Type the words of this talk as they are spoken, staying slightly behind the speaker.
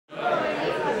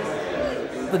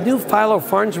The new Philo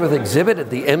Farnsworth exhibit at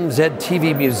the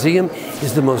MZTV Museum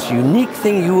is the most unique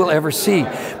thing you will ever see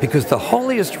because the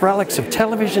holiest relics of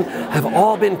television have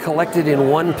all been collected in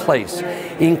one place,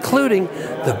 including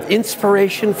the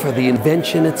inspiration for the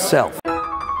invention itself.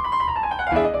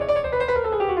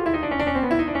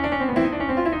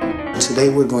 Today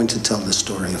we're going to tell the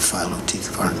story of Philo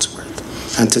T.Farnsworth.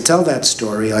 And to tell that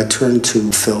story, I turned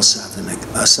to Phil Savenick,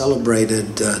 a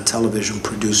celebrated television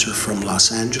producer from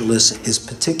Los Angeles. His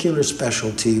particular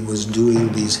specialty was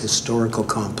doing these historical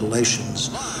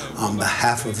compilations on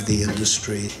behalf of the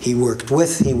industry. He worked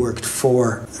with, he worked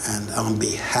for, and on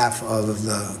behalf of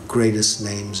the greatest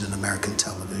names in American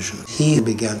television. He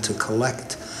began to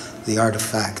collect the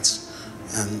artifacts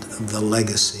and the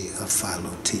legacy of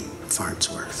Philo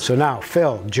T.Farnsworth. So now,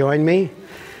 Phil, join me.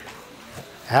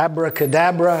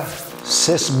 Abracadabra,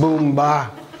 sis boom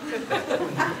ba.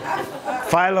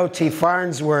 Philo T.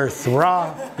 Farnsworth,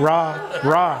 rah, rah,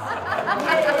 rah.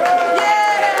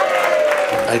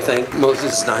 I thank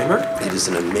Moses Znaimer. It is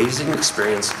an amazing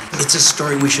experience. It's a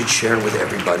story we should share with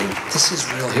everybody. This is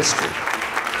real history.